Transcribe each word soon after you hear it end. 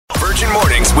Virgin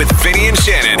Mornings with Vinny and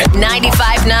Shannon.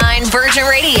 95.9 Virgin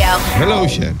Radio. Hello,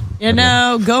 Shannon. You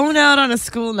know, going out on a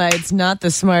school night's not the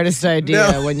smartest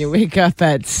idea when you wake up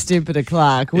at stupid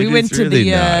o'clock. We went to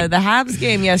really the Habs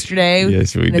game yesterday.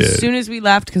 Yes, we and did. As soon as we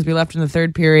left, because we left in the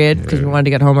third period, because we wanted to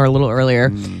get home a little earlier,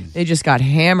 they just got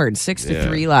hammered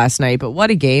 6-3 last night. But what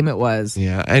a game it was.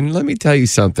 Yeah, and let me tell you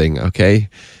something, okay?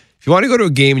 If you want to go to a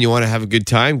game and you want to have a good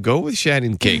time, go with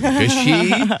Shannon King because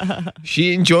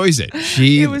she enjoys it.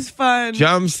 It was fun.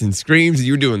 Jumps and screams, and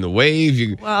you're doing the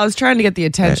wave. Well, I was trying to get the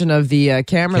attention of the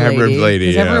camera lady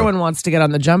because everyone wants to get on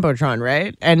the Jumbotron,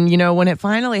 right? And, you know, when it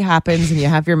finally happens and you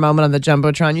have your moment on the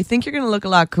Jumbotron, you think you're going to look a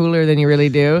lot cooler than you really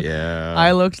do. Yeah.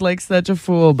 I looked like such a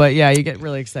fool, but yeah, you get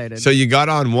really excited. So you got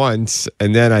on once,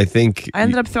 and then I think... I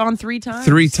ended up throwing 3 times.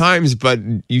 3 times, but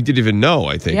you didn't even know,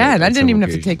 I think. Yeah, and I on didn't some even have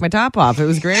to occasions. take my top off. It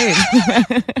was great.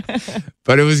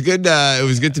 But it was good. It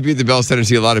was good to be at the Bell Center and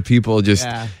see a lot of people just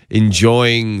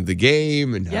enjoying the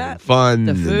game and having fun.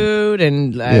 The food,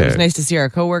 and it was nice to see our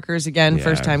coworkers again. Yeah.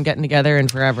 First time getting together in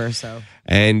forever. So.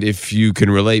 And if you can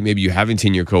relate, maybe you haven't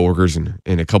seen your coworkers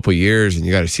in a couple of years, and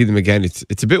you got to see them again.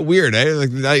 It's a bit weird, eh?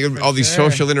 Like now you have all these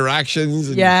social interactions,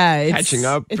 and catching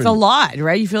up. It's a lot,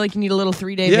 right? You feel like you need a little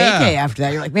 3-day vacay after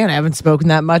that. You're like, man, I haven't spoken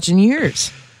that much in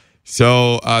years.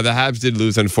 So the Habs did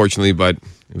lose, unfortunately, but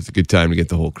it was a good time to get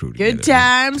the whole crew together. Good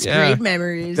times, great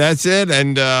memories. That's it.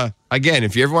 And again,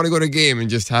 if you ever want to go to a game and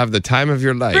just have the time of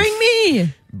your life, Bring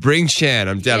me. Bring Shan.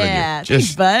 I'm telling you. Yeah,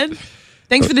 thanks, bud.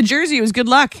 Thanks for the jersey. It was good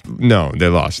luck. No, they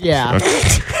lost. Yeah.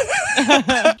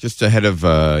 Just ahead of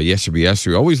Yes, we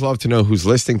always love to know who's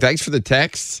listening. Thanks for the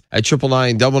texts at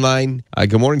 99999.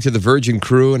 Good morning to the Virgin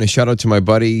crew, and a shout out to my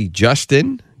buddy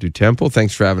Justin Temple.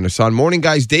 Thanks for having us on. Morning,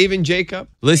 guys. Dave and Jacob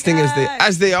listening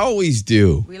as they always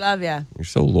do. We love you. You're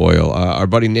so loyal. Our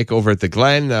buddy Nick over at the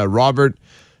Glen, Robert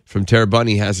from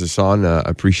Terrebonne has us on.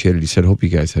 Appreciate it. He said, hope you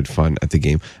guys had fun at the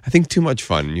game. I think too much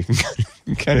fun. You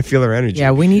can kind of feel our energy. Yeah,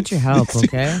 we need your help,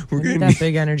 okay? We need that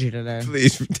big energy today.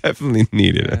 Please, we definitely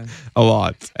needed it a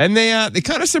lot. And they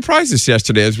kind of surprised us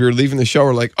yesterday as we were leaving the show.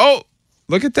 We're like, oh,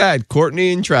 look at that.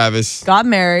 Courtney and Travis got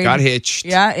married. Got hitched.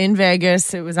 Yeah, in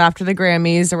Vegas. It was after the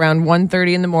Grammys around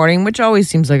 1:30 in the morning, which always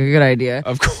seems like a good idea.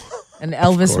 Of course. And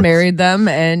Elvis married them,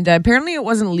 and apparently it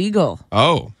wasn't legal.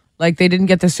 Oh. Like, they didn't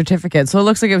get the certificate. So it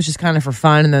looks like it was just kind of for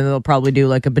fun, and then they'll probably do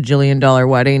like a bajillion-dollar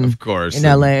wedding of course. in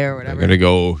L.A. or whatever. They're going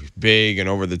to go big and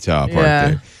over the top, Yeah.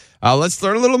 aren't they? Let's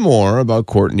learn a little more about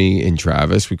Courtney and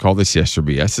Travis. We call this Yes or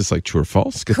BS. It's like true or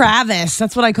false. Kravis.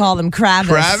 That's what I call them. Kravis.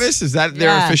 Kravis? Is that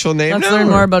their official name Let's now? learn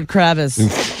more about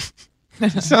Kravis.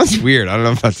 Sounds weird. I don't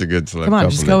know if that's a good select. Come on,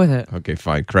 just go with it. Okay,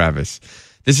 fine. Kravis.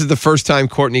 This is the first time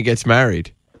Courtney gets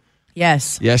married.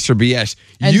 Yes. Yes or BS.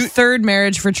 And third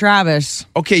marriage for Travis.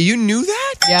 Okay, you knew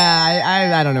that?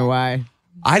 Yeah, I don't know why.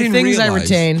 I didn't things realize. I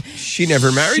retain. She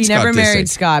never married She Scott never Disick. married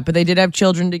Scott, but they did have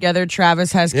children together.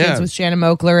 Travis has kids Yeah. with Shannon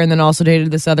Mokler, and then also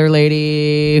dated this other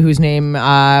lady whose name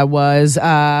was,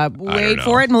 wait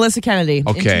for it, Melissa Kennedy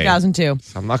in 2002.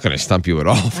 I'm not going to stump you at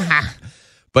all.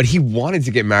 But he wanted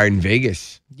to get married in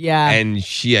Vegas. Yeah. And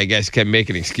she, I guess, kept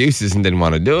making excuses and didn't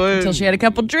want to do it. Until she had a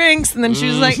couple drinks, and then she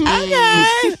was like,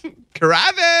 okay.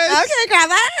 Travis! Okay,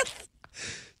 Travis.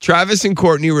 Travis and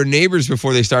Courtney were neighbors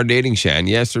before they started dating, Shan.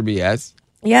 Yes or BS?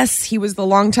 Yes, he was the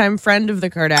longtime friend of the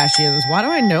Kardashians. Why do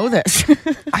I know this?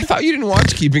 I thought you didn't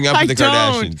watch Keeping Up with the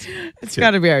don't. Kardashians. It's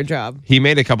got to be our job. He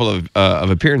made a couple of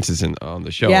appearances on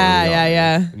the show.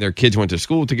 Yeah. And their kids went to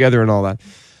school together and all that.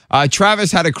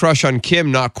 Travis had a crush on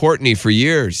Kim, not Courtney, for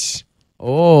years.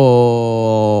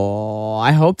 Oh,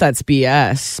 I hope that's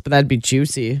BS, but that'd be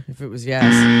juicy if it was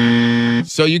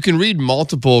yes. So you can read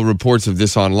multiple reports of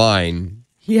this online.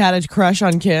 He had a crush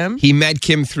on Kim? He met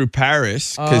Kim through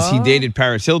Paris because he dated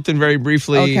Paris Hilton very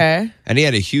briefly. Okay. And he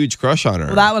had a huge crush on her.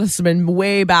 Well, that must have been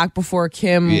way back before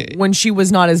Kim, when she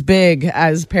was not as big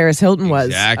as Paris Hilton was.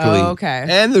 Exactly. Oh, okay.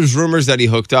 And there's rumors that he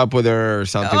hooked up with her or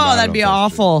something. Oh, that'd be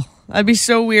awful. That'd be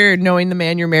so weird knowing the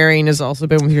man you're marrying has also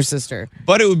been with your sister.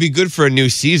 But it would be good for a new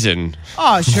season.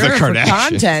 Oh, sure. The For Kardashians.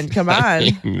 content. Come on.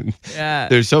 I mean, Yeah.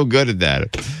 They're so good at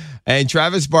that. And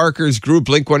Travis Barker's group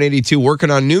Blink-182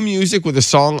 working on new music with a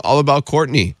song all about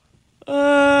Courtney.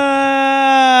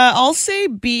 I'll say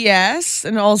BS,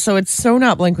 and also it's so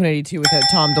not Blink-182 without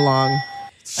Tom DeLonge.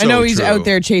 So I know he's true. out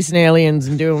there chasing aliens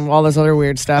and doing all this other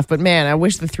weird stuff, but man, I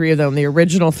wish the three of them, the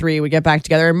original three, would get back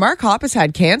together. And Mark Hoppus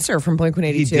had cancer from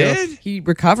Blink-182. He did? He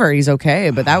recovered. He's okay,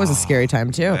 but that was a scary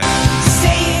time too.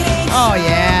 Oh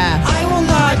yeah. I will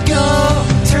not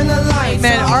go. Turn the lights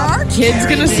Man, off. are our kids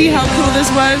gonna see how cool this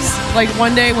was? Like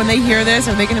one day when they hear this,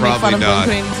 are they gonna make fun Probably of not.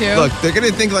 Blink-182? Look, they're going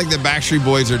to think like the Backstreet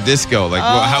Boys are disco, like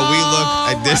how we look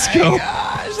at disco.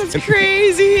 Gosh, That's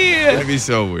crazy. That'd be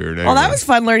so weird. Well, that was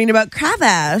fun learning about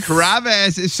Kravis.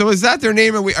 Kravis. So is that their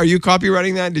name? Are you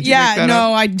copywriting that? Did you make that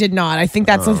up? I did not. I think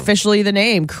that's officially the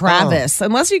name, Kravis.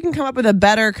 Unless you can come up with a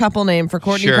better couple name for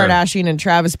Kourtney Kardashian and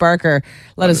Travis Barker,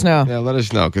 let us know. Yeah, let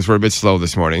us know because we're a bit slow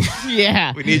this morning.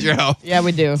 Yeah. We need your help. Yeah,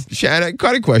 we do. Shannon, I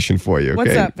got a question for you. Okay?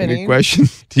 What's up, Vinny? A question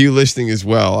to you listening as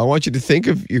well. I want you to think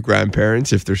of your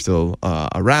grandparents if they're still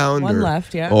around. One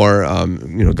left, yeah. Or,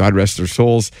 God rest their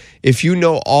souls. If you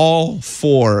know all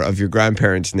 4 of your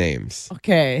grandparents' names.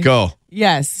 Okay. Go.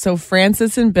 Yes. So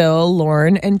Francis and Bill,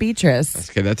 Lauren and Beatrice.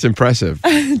 Okay, that's impressive.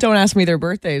 Don't ask me their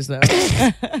birthdays, though.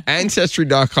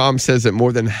 Ancestry.com says that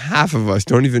more than half of us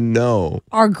don't even know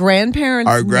Our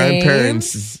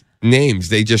grandparents' names.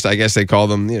 They just, I guess they call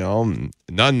them,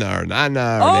 Nana or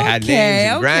Nana, or they had names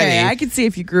and Granny. I could see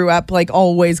if you grew up like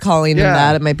always calling them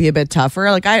that, it might be a bit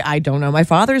tougher. Like I don't know my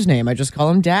father's name. I just call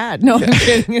him Dad. No, I'm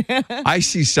kidding. I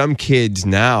see some kids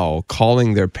now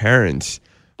calling their parents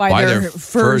by their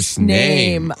first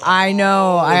name. I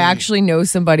know. I actually know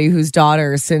somebody whose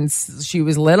daughter, since she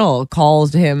was little,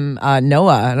 calls him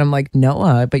Noah. And I'm like,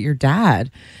 Noah, but your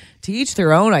dad. To each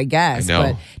their own, I guess. I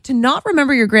know. But to not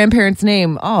remember your grandparents'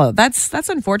 name, that's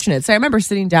unfortunate. So I remember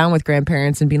sitting down with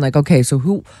grandparents and being like, okay, so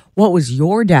what was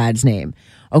your dad's name?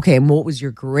 Okay, and what was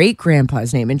your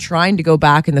great-grandpa's name? And trying to go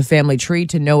back in the family tree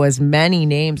to know as many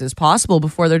names as possible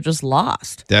before they're just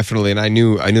lost. Definitely. And I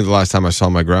knew the last time I saw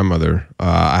my grandmother,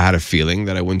 I had a feeling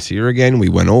that I wouldn't see her again. We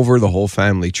went over the whole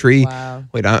family tree. Wow.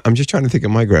 Wait, I'm just trying to think of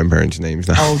my grandparents' names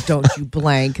now. Oh, don't you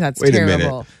blank. That's Wait terrible. a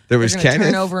minute. There was They're gonna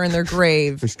Kenneth. turn over in their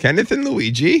grave. There's Kenneth and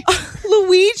Luigi.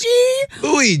 Luigi?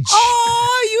 Luigi.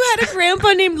 Oh, you had a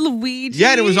grandpa named Luigi?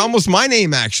 Yeah, and it was almost my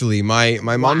name, actually. My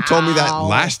mom told me that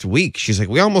last week. She's like,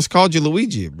 we almost called you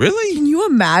Luigi. Really? Can you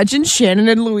imagine Shannon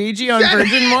and Luigi on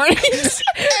Virgin Mornings?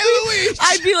 Luigi.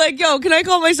 I'd be like, yo, can I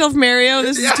call myself Mario?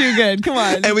 This is too good. Come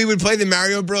on. And we would play the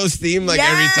Mario Bros theme every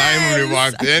time when we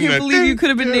walked in. I can't believe you could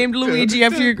have been named Luigi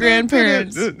after your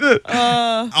grandparents.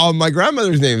 Oh, my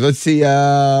grandmother's name. Let's see.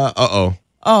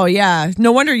 Oh, yeah.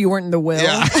 No wonder you weren't in the will.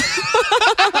 Yeah.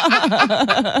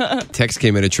 Text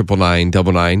came in at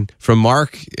 99999 from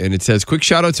Mark, and it says, quick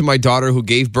shout out to my daughter who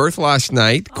gave birth last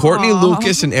night, Courtney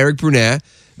Lucas and Eric Brunet.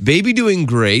 Baby doing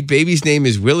great. Baby's name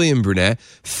is William Brunet.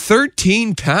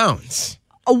 13 pounds.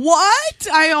 What?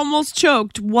 I almost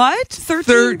choked. What?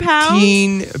 13 pounds?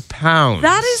 13 pounds.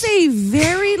 That is a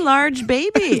very large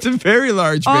baby. It's a very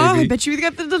large baby. Oh, I bet you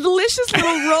got the delicious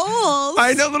little rolls.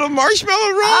 I know, little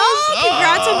marshmallow rolls. Oh,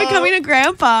 congrats on becoming a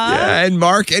grandpa. Yeah, and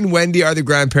Mark and Wendy are the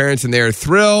grandparents, and they are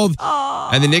thrilled.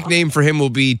 Oh. And the nickname for him will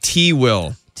be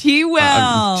T-Will.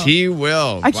 T-Will.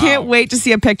 T-Will. I can't wait to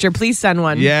see a picture. Please send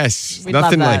one. Yes. We'd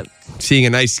Nothing love like seeing a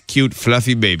nice, cute,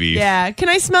 fluffy baby. Yeah. Can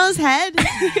I smell his head?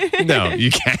 No, you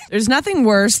can't. There's nothing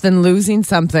worse than losing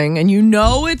something and you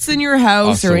know it's in your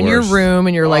house or in your room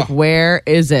and you're like, where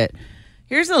is it?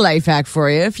 Here's a life hack for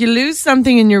you. If you lose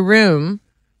something in your room,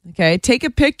 okay, take a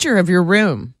picture of your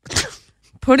room.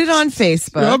 Put it on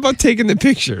Facebook. How about taking the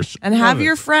pictures? And have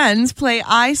your friends play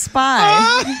I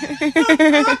Spy.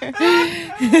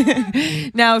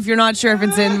 Now, if you're not sure if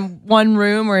it's in one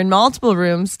room or in multiple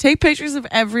rooms, take pictures of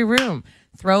every room.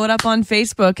 Throw it up on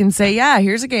Facebook and say, yeah,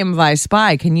 here's a game of I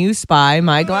Spy. Can you spy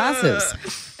my glasses?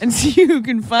 And see who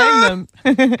can find them.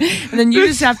 And then you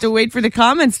just have to wait for the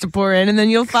comments to pour in and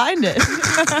then you'll find it.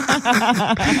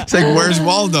 It's like, where's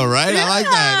Waldo, right? Yeah. I like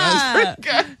that. That's pretty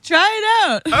good. Try it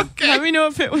out. Okay. Let me know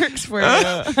if it works for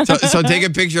you. So take a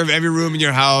picture of every room in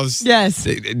your house. Yes.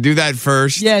 Do that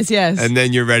first. Yes. And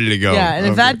then you're ready to go. Yeah, and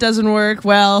if that doesn't work,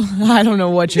 well, I don't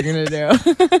know what you're going to do. Where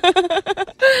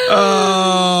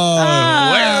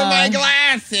are my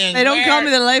glasses? They don't call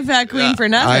me the life hack queen for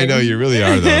nothing. I know, you really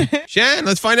are, though. Shan,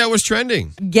 let's find out what's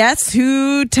trending. Guess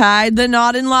who tied the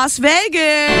knot in Las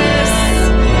Vegas?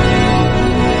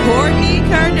 Kourtney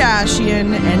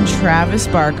Kardashian and Travis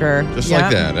Barker. Just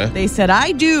like that, eh? They said,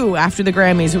 I do, after the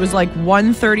Grammys. It was like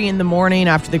 1:30 in the morning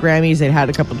after the Grammys. They'd had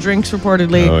a couple drinks,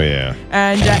 reportedly. Oh, yeah.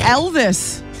 And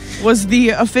Elvis was the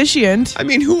officiant. I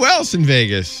mean, who else in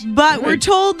Vegas? But we're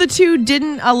told the two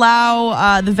didn't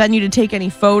allow the venue to take any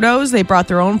photos. They brought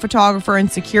their own photographer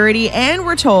and security. And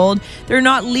we're told they're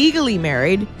not legally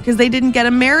married because they didn't get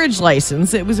a marriage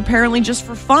license. It was apparently just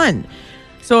for fun.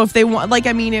 So if they want,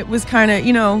 it was kind of,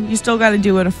 you still got to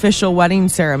do an official wedding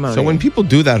ceremony. So when people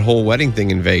do that whole wedding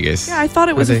thing in Vegas. Yeah, I thought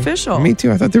it was official. Me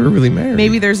too. I thought they were really married.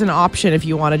 Maybe there's an option if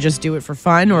you want to just do it for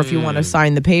fun or if you want to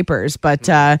sign the papers. But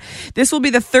this will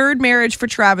be the third marriage for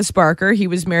Travis Barker. He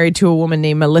was married to a woman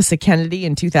named Melissa Kennedy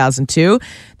in 2002.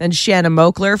 Then Shanna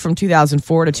Moakler from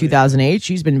 2004 to 2008.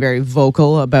 She's been very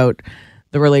vocal about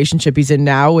the relationship he's in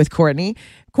now with Courtney.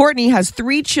 Courtney has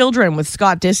 3 children with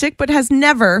Scott Disick, but has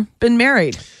never been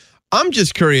married. I'm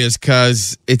just curious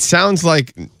because it sounds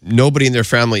like nobody in their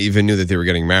family even knew that they were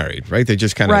getting married, right? They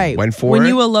just kind of went for when it.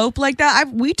 you elope like that,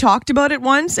 we talked about it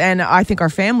once, and I think our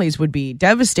families would be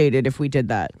devastated if we did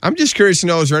that. I'm just curious to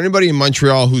know, is there anybody in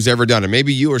Montreal who's ever done it?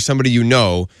 Maybe you or somebody you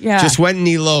know just went and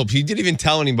eloped. You didn't even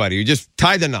tell anybody. You just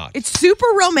tied the knot. It's super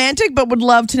romantic, but would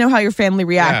love to know how your family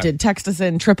reacted. Text us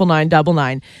in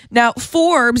 99999. Now,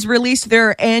 Forbes released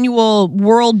their annual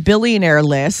world billionaire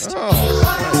list.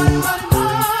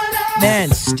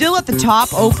 Man, still at the top,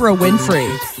 Oprah Winfrey.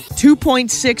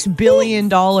 $2.6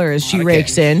 billion she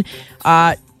rakes in.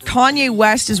 Kanye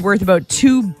West is worth about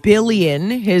 $2 billion.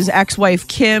 His ex-wife,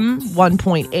 Kim,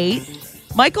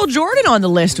 1.8. Michael Jordan on the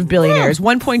list of billionaires,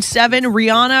 1.7.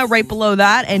 Rihanna right below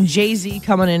that. And Jay-Z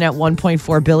coming in at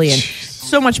 $1.4 billion.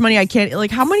 So much money I can't,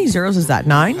 like, how many zeros is that?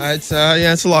 9? It's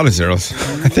a lot of zeros.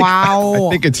 Wow. I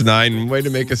think it's 9. Way to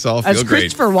make us all feel As great.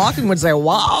 Christopher Walken would say,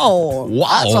 wow.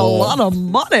 That's a lot of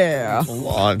money.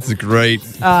 Wow, it's great.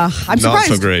 I'm surprised. Not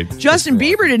so great. Justin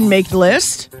Bieber didn't make the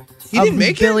list. He didn't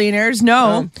make billionaires,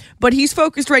 no. But he's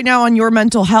focused right now on your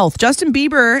mental health. Justin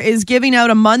Bieber is giving out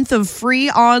a month of free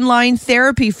online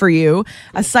therapy for you,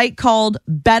 a site called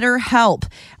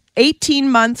BetterHelp. 18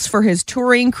 months for his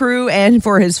touring crew and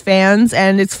for his fans.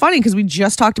 And it's funny because we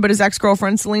just talked about his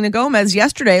ex-girlfriend, Selena Gomez,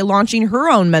 yesterday launching her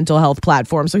own mental health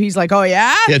platform. So he's like, oh,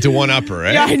 yeah? He had to one-up her,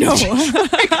 right? Yeah, I know.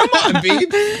 Come on,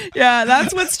 Beeb. Yeah,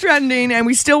 that's what's trending. And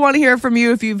we still want to hear from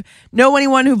you. If you know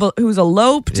anyone who's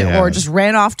eloped or just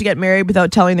ran off to get married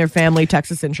without telling their family,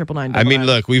 text us in 999. I mean,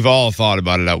 look, we've all thought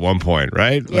about it at one point,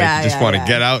 right? Like, Yeah, you just yeah, want to yeah.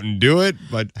 get out and do it,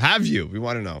 but have you? We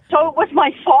want to know. So it was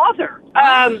my father.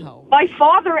 My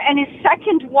father and his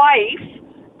second wife,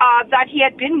 that he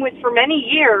had been with for many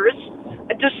years,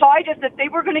 decided that they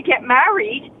were going to get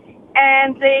married,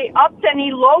 and they upped and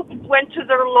eloped, went to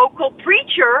their local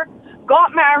preacher,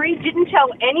 got married, didn't tell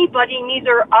anybody,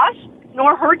 neither us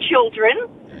nor her children.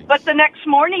 But the next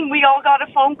morning, we all got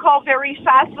a phone call very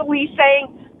sassily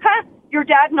saying, your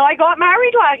dad and I got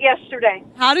married yesterday.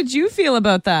 How did you feel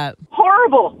about that?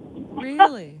 Horrible.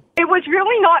 Really? It was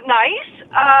really not nice.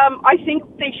 I think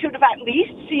they should have at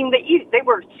least seen they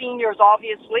were seniors,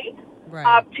 obviously,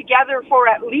 together for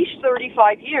at least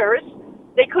 35 years.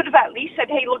 They could have at least said,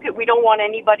 hey, look, we don't want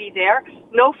anybody there.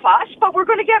 No fuss, but we're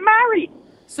going to get married.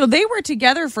 So they were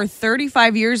together for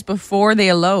 35 years before they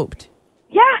eloped.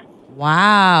 Yeah.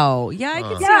 Wow. Yeah, I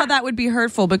can see how that would be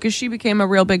hurtful because she became a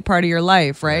real big part of your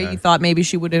life, right? Yeah. You thought maybe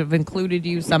she would have included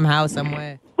you somehow, some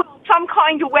way. Well, some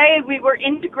kind of way we were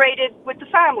integrated with the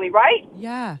family, right?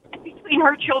 Yeah. Between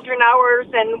her children, ours,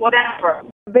 and whatever.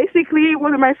 Basically,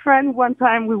 one of my friends, one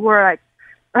time we were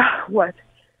like,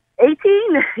 18?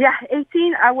 Yeah,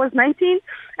 18. I was 19.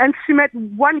 And she met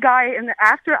one guy in the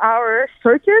after-hour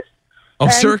circus. Oh,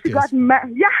 and circus. She got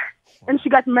and she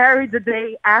got married the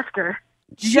day after.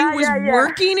 She was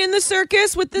working in the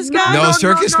circus with this guy? No,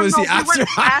 circus was the we went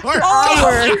after hour.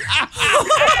 hours.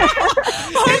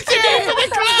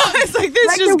 It's like this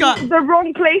Like just got... the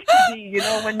wrong place to be,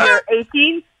 when you're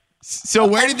 18. So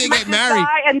where did they get married?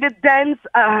 And they danced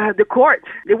the court.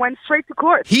 They went straight to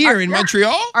court. Here in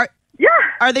Montreal? Yeah.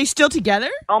 Are they still together?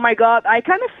 Oh my God! I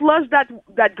kind of flushed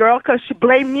that girl because she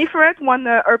blamed me for it when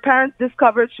her parents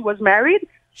discovered she was married.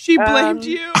 She blamed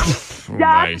you?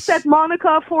 Yeah, she said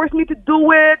Monica forced me to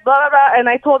do it, blah blah blah. And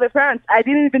I told her parents I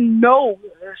didn't even know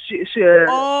she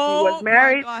was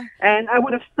married, and I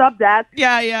would have stopped that.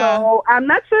 Yeah. So I'm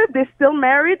not sure if they're still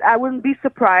married. I wouldn't be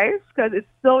surprised because it's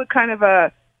still kind of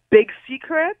a big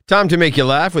secret. Time to make you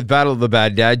laugh with Battle of the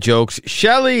Bad Dad jokes.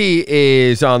 Shelly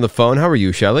is on the phone. How are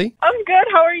you, Shelly? I'm good.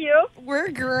 How are you?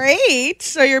 We're great.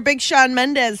 So you're a big Shawn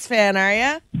Mendes fan, are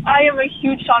you? I am a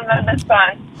huge Shawn Mendes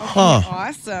fan. Huh.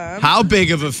 Awesome. How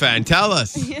big of a fan? Tell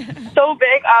us. So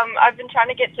big. I've been trying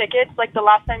to get tickets like the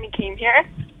last time he came here,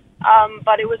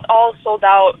 but it was all sold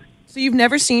out. So you've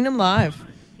never seen him live?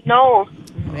 No.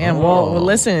 Man, well,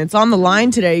 listen, it's on the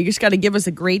line today. You just got to give us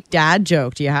a great dad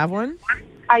joke. Do you have one?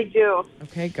 I do.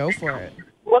 Okay, go for it.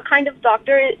 What kind of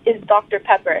doctor is Dr.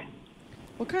 Pepper?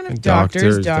 What kind of doctor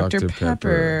is Dr.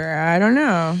 Pepper? I don't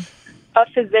know. A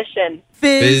physician.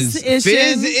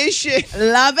 Physician.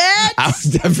 Love it. I was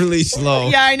definitely slow.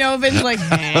 Yeah, I know. Vin's like,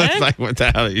 I was man. like, what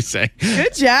the hell are you saying?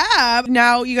 Good job.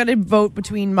 Now you got to vote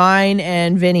between mine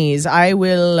and Vinny's. I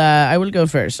will go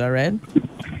first. All right.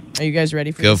 Are you guys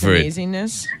ready for Go this for it.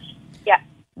 amazingness? Yeah.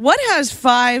 What has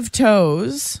 5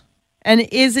 toes and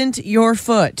isn't your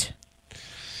foot?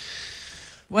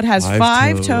 What has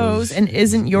 5 toes and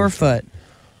isn't your foot?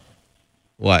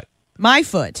 What? My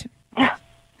foot.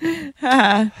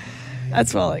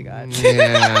 That's all I got.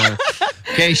 Yeah.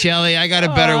 Okay, Shelly, I got a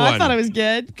better one. I thought it was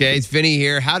good. Okay, it's Vinny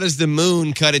here. How does the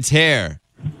moon cut its hair?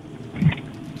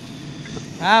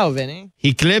 Wow, Vinny.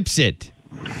 He clips it.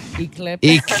 He clipped.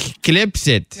 He clips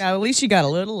it. Yeah, at least you got a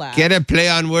little laugh. Get a play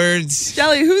on words.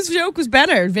 Shelly, whose joke was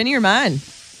better, Vinny or mine?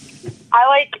 I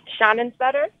like Shannon's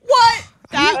better. What?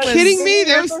 Are you kidding me?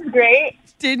 That was Great.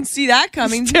 Didn't see that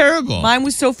coming. terrible. Mine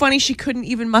was so funny she couldn't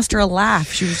even muster a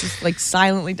laugh. She was just like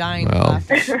silently dying. to Well,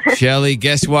 laugh. Shelly,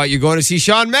 guess what? You're going to see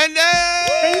Shawn Mendes.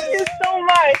 Thank you so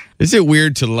much. Is it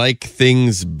weird to like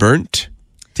things burnt?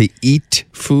 To eat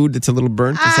food that's a little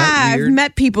burnt? Is that I've weird?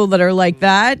 met people that are like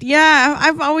that. Yeah,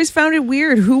 I've always found it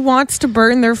weird. Who wants to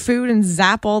burn their food and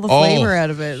zap all the flavor out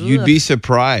of it? You'd Ugh. be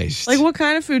surprised. Like, what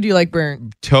kind of food do you like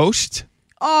burnt? Toast?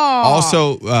 Oh.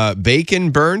 Also,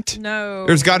 bacon burnt? No.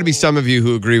 There's got to be some of you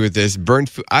who agree with this. Burnt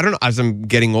food. I don't know. As I'm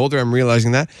getting older, I'm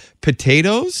realizing that.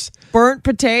 Potatoes? Burnt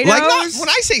potatoes? Like, when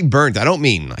I say burnt, I don't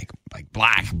mean like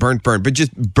black, burnt, but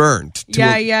just burnt.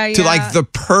 To To like the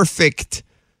perfect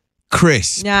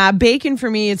crisp. Nah, bacon for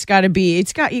me, you got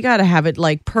to have it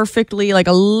like perfectly, like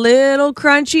a little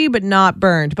crunchy, but not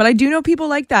burnt. But I do know people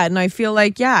like that. And I feel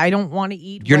like, I don't want to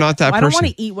eat. You're not that I don't person.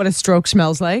 want to eat what a stroke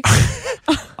smells like.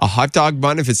 A hot dog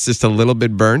bun if it's just a little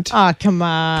bit burnt. Oh, come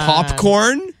on.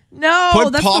 Popcorn? No,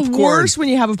 Put that's popcorn. the worst when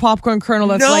you have a popcorn kernel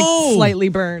that's No. like slightly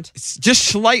burnt. It's just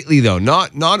slightly though,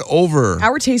 not over.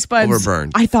 Our taste buds,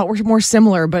 Overburned. I thought were more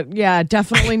similar, but yeah,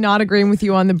 definitely not agreeing with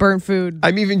you on the burnt food.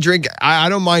 I'm even drinking. I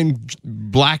don't mind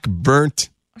black burnt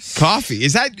coffee.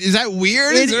 Is that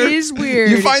weird? It is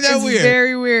weird. You find that It's weird?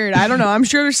 Very weird. I don't know. I'm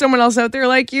sure there's someone else out there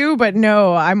like you, but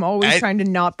no, I'm always And- trying to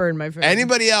not burn my food.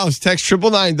 Anybody else? Text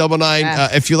 99999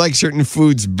 Yes. if you like certain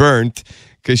foods burnt.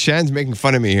 Because Shan's making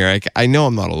fun of me here. I know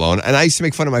I'm not alone. And I used to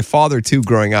make fun of my father, too,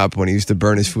 growing up when he used to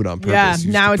burn his food on purpose. Yeah, He used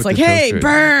now to it's put like, the hey, toaster-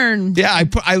 burn. Yeah,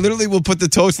 I literally will put the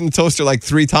toast in the toaster like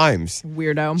 3 times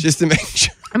Weirdo. just to make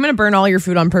sure. I'm going to burn all your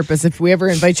food on purpose if we ever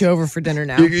invite you over for dinner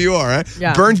now. You are, right?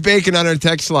 Yeah. Burnt bacon on our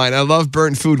text line. I love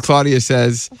burnt food, Claudia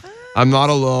says. I'm not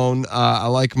alone. I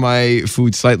like my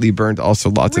food slightly burnt. Also,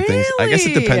 lots of things. I guess it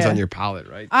Really? depends on your palate,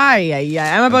 right?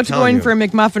 I'm about to go telling in you. for a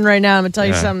McMuffin right now. I'm going to tell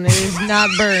you Yeah. something. It is not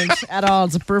burnt at all.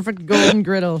 It's a perfect golden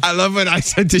griddle. I love when I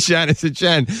said to Shan, I said,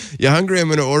 Shan, you hungry? I'm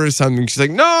going to order something. She's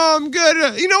like, no, I'm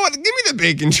good. You know what? Give me the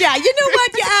bacon. Yeah, you know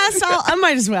what, you asshole? I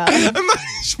might as well. I might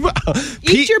as well.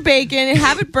 Eat your bacon,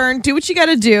 have it burnt, do what you got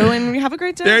to do, and have a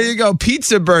great day. There you go.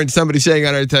 Pizza burnt, somebody saying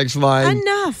on our text line.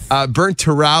 Enough. Burnt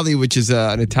Torali, which is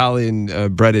an Italian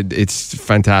breaded. It's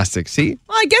fantastic. See?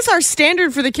 Well, I guess our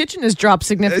standard for the kitchen has dropped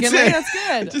significantly. it. That's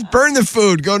good. Just burn the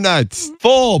food. Go nuts.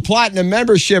 Full platinum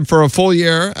membership for a full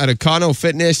year at Econo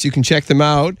Fitness. You can check them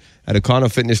out at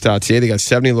econofitness.ca. They got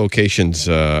 70 locations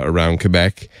around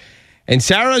Quebec. And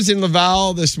Sarah's in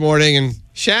Laval this morning. And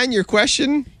Shan, your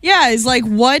question? Yeah, it's like,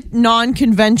 what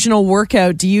non-conventional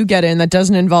workout do you get in that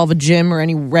doesn't involve a gym or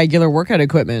any regular workout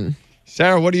equipment?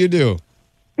 Sarah, what do you do?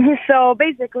 So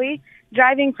basically,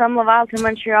 driving from Laval to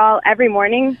Montreal every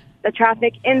morning, the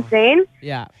traffic insane.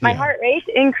 Yeah. My heart rate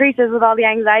increases with all the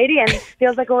anxiety and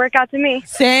feels like a workout to me.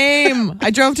 Same. I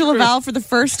drove to Laval for the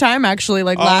first time, actually,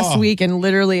 like last week, and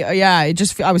literally, I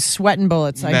was sweating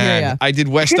bullets. I hear Man, ya. I did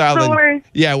West Good Island. Lord.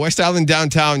 Yeah, West Island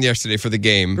downtown yesterday for the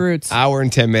game. Brutes. Hour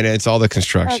and 10 minutes, all the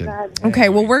construction. Okay,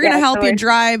 well, we're going to Yeah, help you sorry.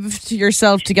 drive to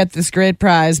yourself to get this great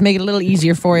prize. Make it a little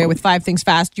easier for you with 5 things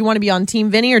fast. Do you want to be on Team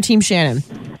Vinny or Team Shannon?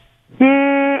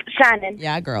 Shannon,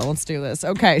 Yeah, girl, let's do this.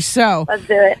 Okay, so let's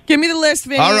do it. give me the list,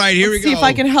 Vinny. All right, here Let's we see go. if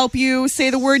I can help you say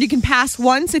the word. You can pass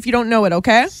once if you don't know it,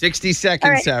 okay? 60 seconds,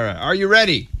 All right. Sarah. Are you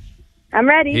ready? I'm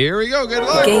ready. Here we go. Good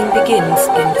luck. Game begins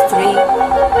in 3,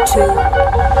 2,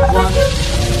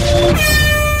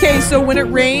 1. Okay, so when it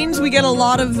rains, we get a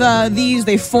lot of these.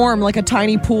 They form like a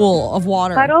tiny pool of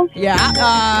water. Puddle?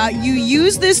 Yeah. You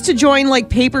use this to join like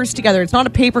papers together. It's not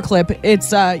a paper clip.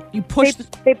 It's you push.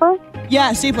 Staple?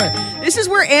 Yeah, stapler. This is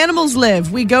where animals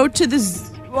live. We go to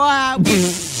this.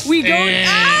 We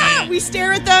go. We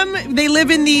stare at them. They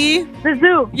live in the. The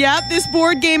zoo. Yep. This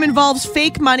board game involves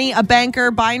fake money, a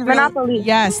banker, buying real. Monopoly.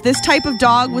 Yes. This type of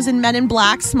dog was in Men in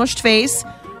Black. Smushed face.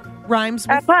 Rhymes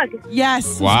with. Pug.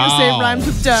 Yes. Wow. I was gonna say rhymes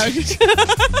with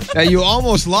Doug. Now, you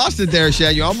almost lost it there,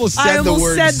 Shan. You almost said I almost the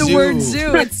word said the zoo. word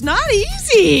zoo. It's not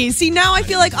easy. See, now I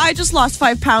feel like I just lost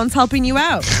 5 pounds helping you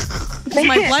out. It's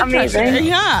my blood Amazing. pressure.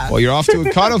 Yeah. Well, you're off to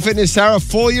Ocado Fitness, Sarah,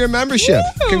 full-year membership.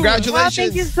 Wow, Congratulations.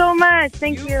 thank you so much.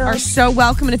 Thank you. Are so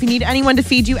welcome. And if you need anyone to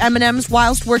feed you M&Ms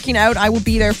whilst working out, I will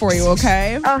be there for you,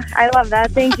 okay? Oh, I love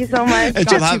that. Thank you so much. And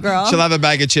Got you, girl. she'll have a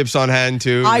bag of chips on hand,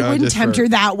 too. I wouldn't tempt her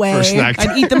that way. for snack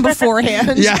I'd eat them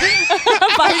beforehand. Yeah.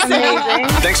 Bye, Sarah. Amazing.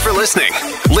 Thanks for listening.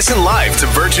 Listen live to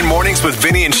Virgin Mornings with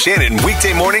Vinny and Shannon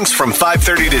weekday mornings from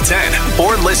 5:30 to 10,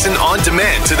 or listen on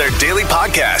demand to their daily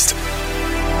podcast.